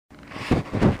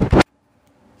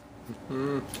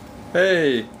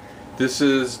Hey, this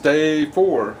is day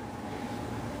 4,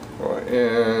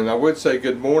 and I would say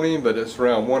good morning, but it's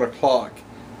around 1 o'clock,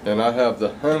 and I have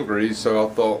the hungry, so I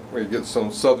thought we'd get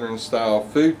some southern style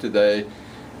food today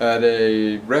at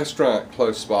a restaurant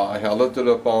close by. I looked it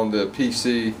up on the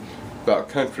PC about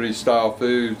country style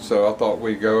food, so I thought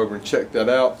we'd go over and check that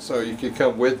out so you could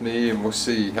come with me and we'll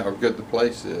see how good the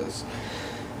place is.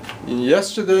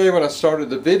 Yesterday when I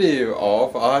started the video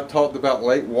off, I talked about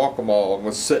Lake Waccamaw and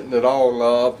was setting it all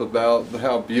up about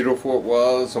how beautiful it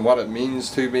was and what it means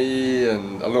to me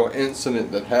and a little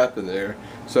incident that happened there.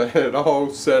 So I had it all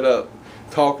set up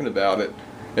talking about it,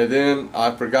 and then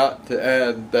I forgot to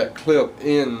add that clip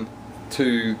in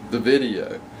to the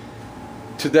video.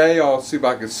 Today I'll see if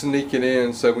I can sneak it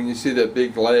in so when you see that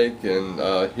big lake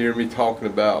and hear me talking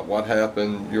about what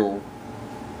happened, you'll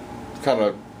kind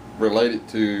of relate it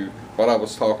to what I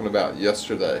was talking about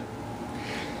yesterday.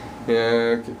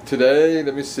 And today,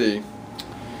 let me see,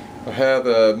 I have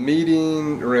a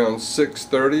meeting around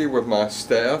 6:30 with my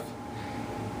staff,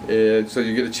 and so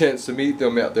you get a chance to meet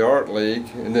them at the art league,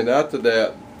 and then after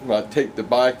that I take the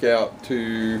bike out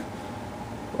to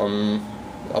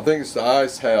I think it's the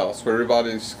Ice House where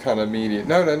everybody's kind of meeting.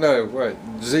 No, wait,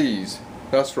 Z's,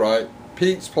 that's right,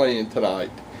 Pete's playing tonight.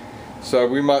 So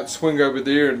we might swing over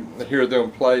there and hear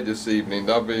them play this evening.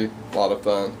 That'll be a lot of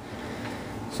fun.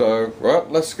 So, well,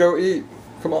 let's go eat.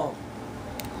 Come on.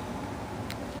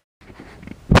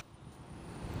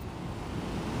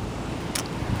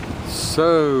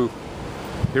 So,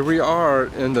 here we are,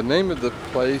 and the name of the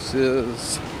place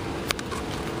is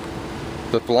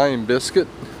the Flying Biscuit.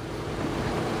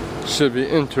 Should be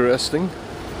interesting.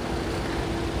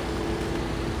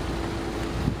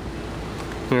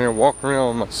 You know, walk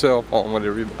around with my cell phone with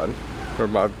everybody, or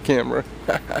my camera.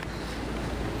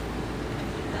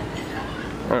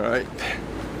 Alright.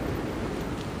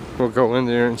 We'll go in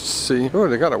there and see. Oh,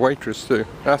 they got a waitress too.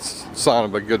 That's a sign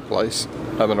of a good place,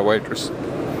 having a waitress.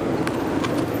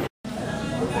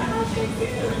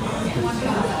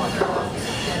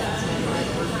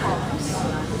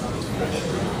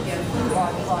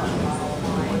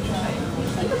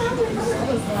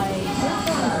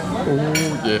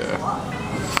 Oh, yeah.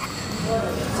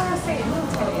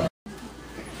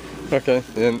 Okay,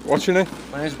 and what's your name?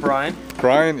 My name's Brian.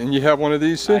 Brian, and you have one of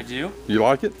these too? I do. You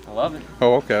like it? I love it.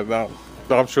 Oh, okay. Now,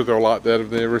 I'm sure they'll like that if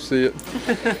they ever see it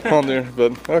on there,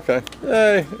 but okay.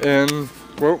 Hey, and,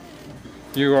 well,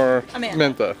 you are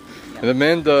Amanda. Yeah. And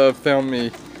Amanda found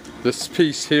me this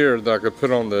piece here that I could put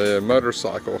on the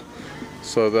motorcycle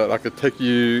so that I could take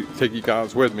you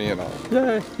guys with me and all.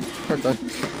 Yay! Okay.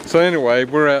 So anyway,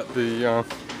 we're at the,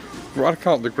 what do I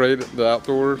call it, the Great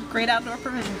Outdoor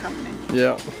Provision Company.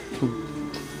 Yeah.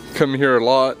 Come here a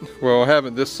lot. Well, I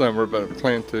haven't this summer, but I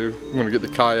plan to. I'm going to get the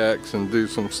kayaks and do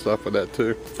some stuff with that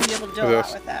too. You'll be able to do a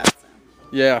lot with that. So.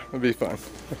 Yeah, it'll be fun.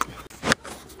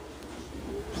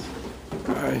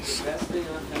 Nice.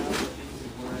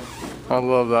 I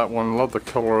love that one. Love the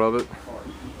color of it.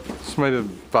 It's made of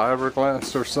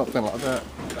fiberglass or something like that.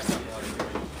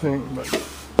 But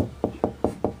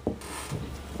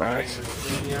nice.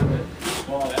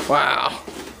 Wow.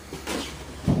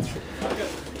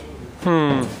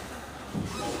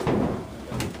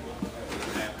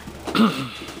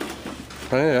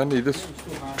 Hey, I need this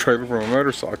trailer for a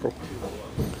motorcycle.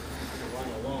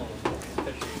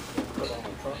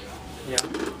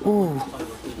 Ooh.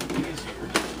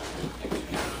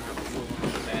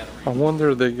 I wonder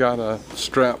if they got a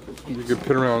strap you could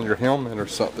put around your helmet or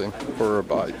something for a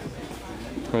bike.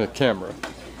 I mean, a camera.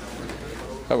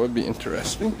 That would be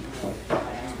interesting.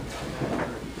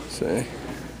 Let's see.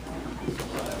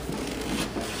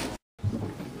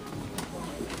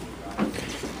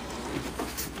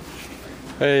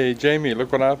 Hey Jamie,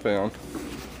 look what I found.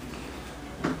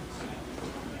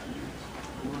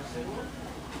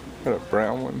 Got a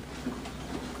brown one.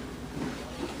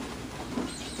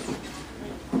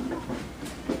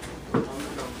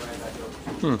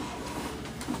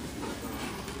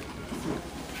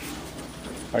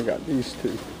 I got these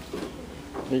two.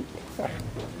 Neat.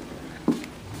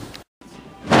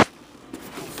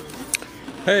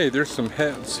 Hey, there's some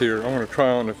hats here. I want to try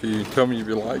on if you tell me if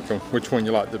you like them, which one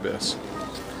you like the best.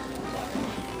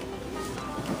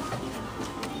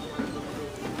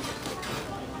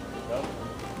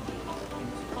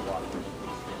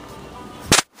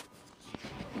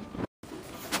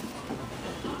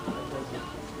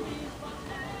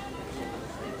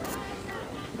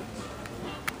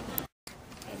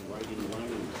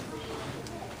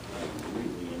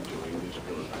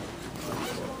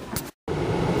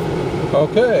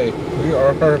 Okay, we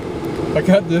are, I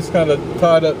got this kind of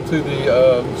tied up to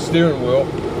the steering wheel,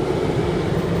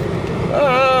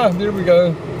 Ah, there we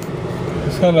go.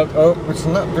 It's kind of, oh, it's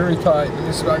not very tight.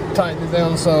 Just got to tighten it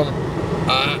down some.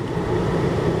 Ah.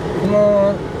 Come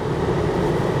on.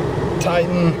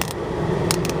 Tighten.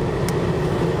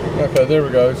 Okay, there we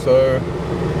go. So,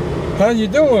 how you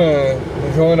doing?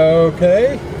 You doing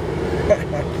okay?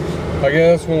 I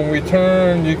guess when we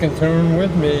turn, you can turn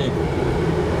with me.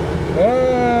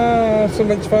 Ah, so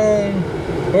much fun.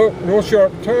 Oh, real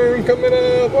sharp turn coming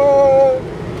up. Oh.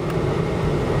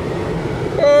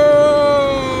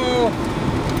 Oh.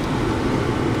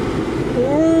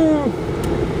 Woo.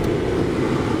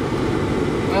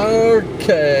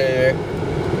 Okay.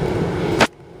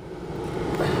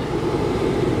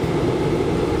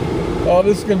 Oh,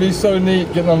 this is going to be so neat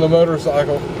getting on the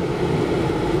motorcycle.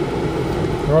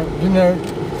 Well, you know,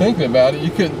 thinking about it,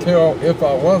 you couldn't tell if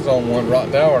I was on one right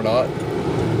now or not.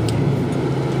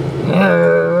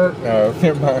 No,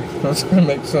 never mind. I'm just going to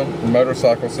make some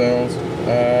motorcycle sounds.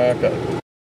 Okay.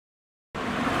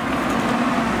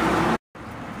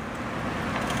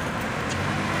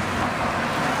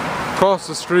 Across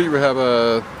the street we have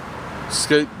a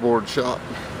skateboard shop.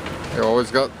 They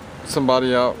always got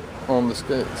somebody out on the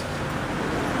skates.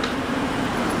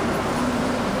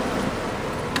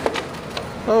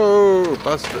 Oh,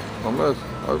 busted. Almost.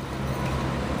 Oh.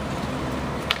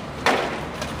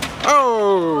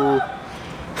 Oh!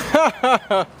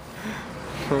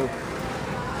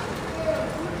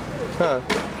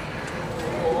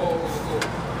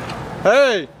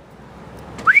 Hey!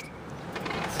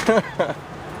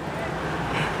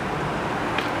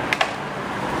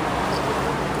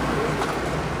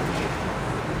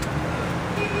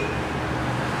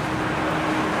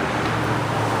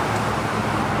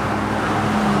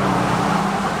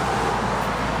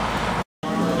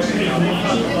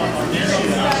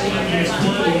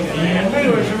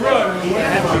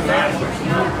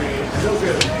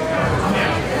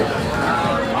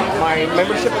 My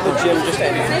membership at the gym just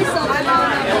ended.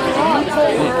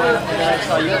 And I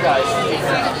saw you guys.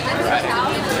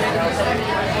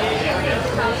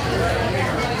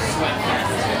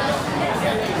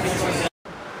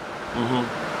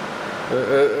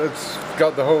 It's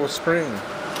got the whole screen.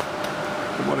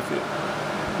 What if it?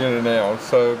 In and out,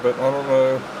 so, but I don't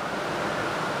know.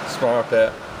 Smart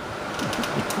that.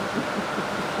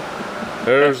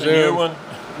 There's That's a new one?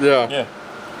 Yeah. Yeah.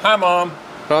 Hi, Mom.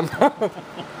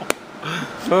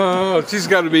 Oh, she's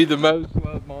got to be the most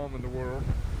loved mom in the world.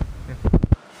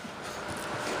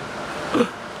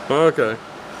 Okay.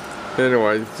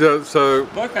 Anyway, so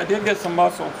Look, I did get some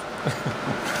muscles.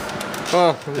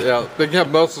 oh yeah, they have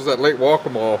muscles at Lake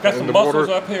Waccamaw Got in some the muscles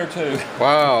water. up here, too.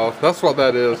 Wow, that's what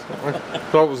that is. I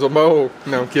thought it was a mole.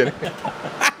 No, I'm kidding.